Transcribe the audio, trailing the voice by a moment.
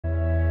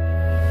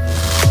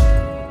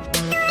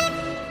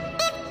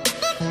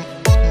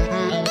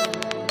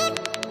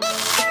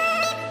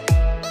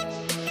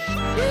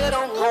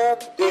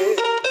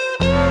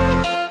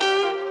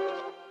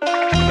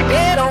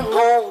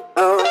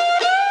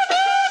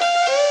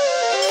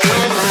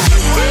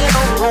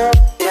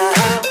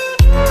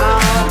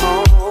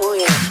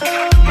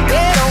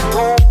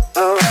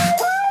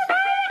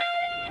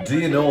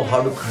know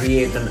how to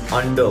create an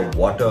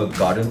underwater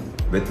garden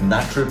with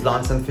natural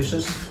plants and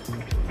fishes?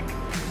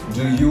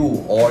 Do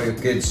you or your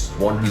kids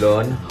want to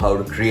learn how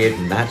to create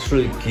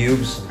natural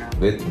cubes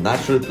with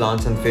natural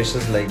plants and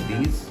fishes like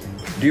these?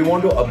 Do you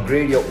want to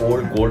upgrade your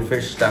old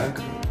goldfish tank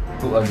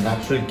to a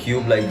natural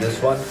cube like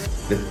this one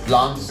with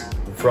plants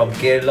from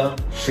Kerala,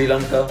 Sri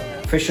Lanka,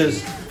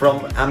 fishes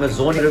from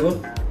Amazon river?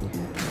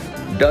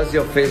 Does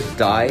your fish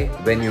die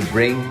when you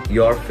bring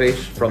your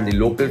fish from the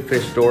local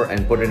fish store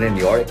and put it in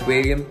your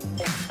aquarium?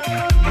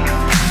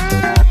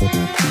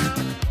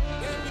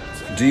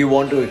 Do you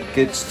want your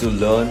kids to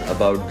learn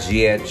about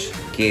GH,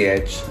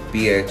 KH,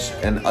 pH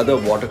and other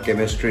water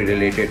chemistry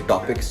related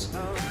topics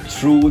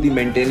through the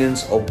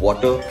maintenance of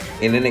water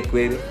in an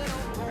aquarium?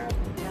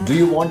 Do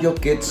you want your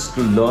kids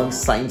to learn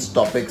science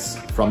topics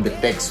from the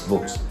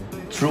textbooks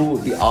through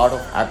the art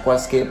of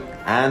aquascape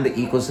and the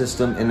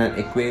ecosystem in an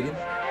aquarium?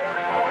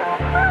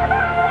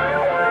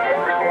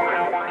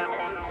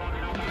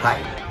 Hi,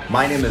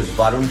 my name is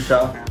Varun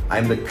Shah.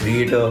 I'm the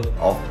creator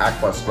of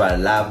Aqua²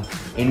 Lab,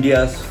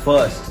 India's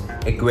first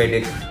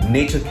aquatic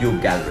nature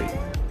cube gallery.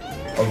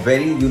 A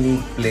very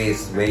unique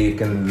place where you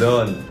can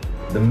learn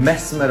the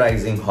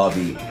mesmerizing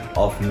hobby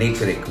of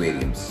nature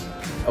aquariums.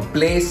 A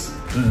place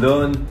to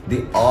learn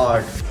the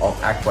art of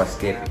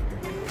aquascaping.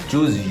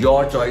 Choose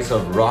your choice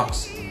of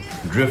rocks,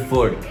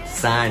 driftwood,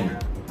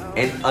 sand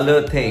and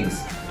other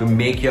things to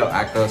make your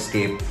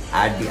aquascape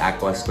at the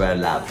Aqua²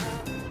 Lab.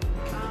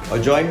 Or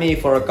join me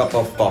for a cup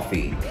of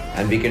coffee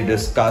and we can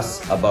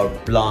discuss about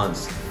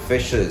plants,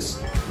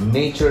 fishes,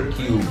 nature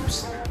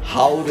cubes,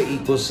 how the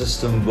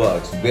ecosystem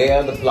works, where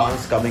are the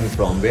plants coming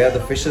from, where are the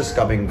fishes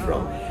coming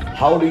from,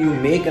 how do you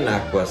make an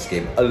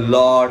aquascape. A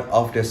lot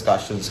of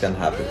discussions can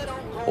happen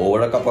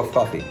over a cup of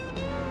coffee.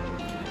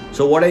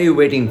 So what are you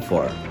waiting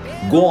for?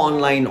 Go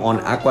online on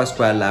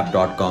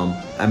aquasquarelab.com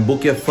and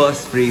book your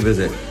first free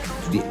visit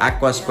to the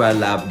Aqua²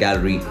 Lab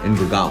Gallery in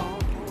Gurgaon,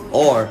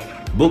 or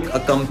book a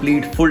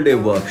complete full-day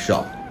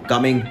workshop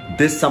coming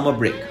this summer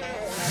break.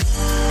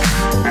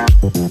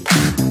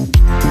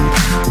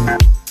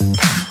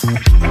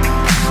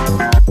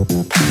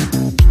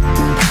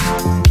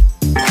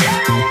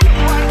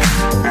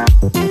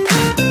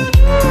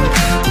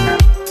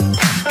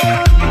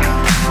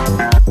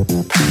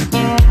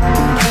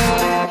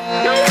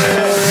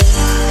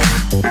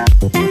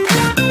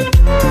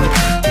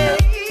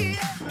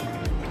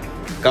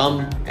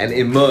 Come and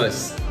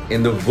immerse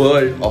in the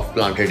world of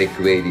planted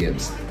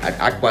aquariums at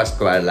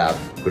Aquasquare Lab,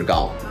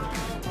 Gurgaon.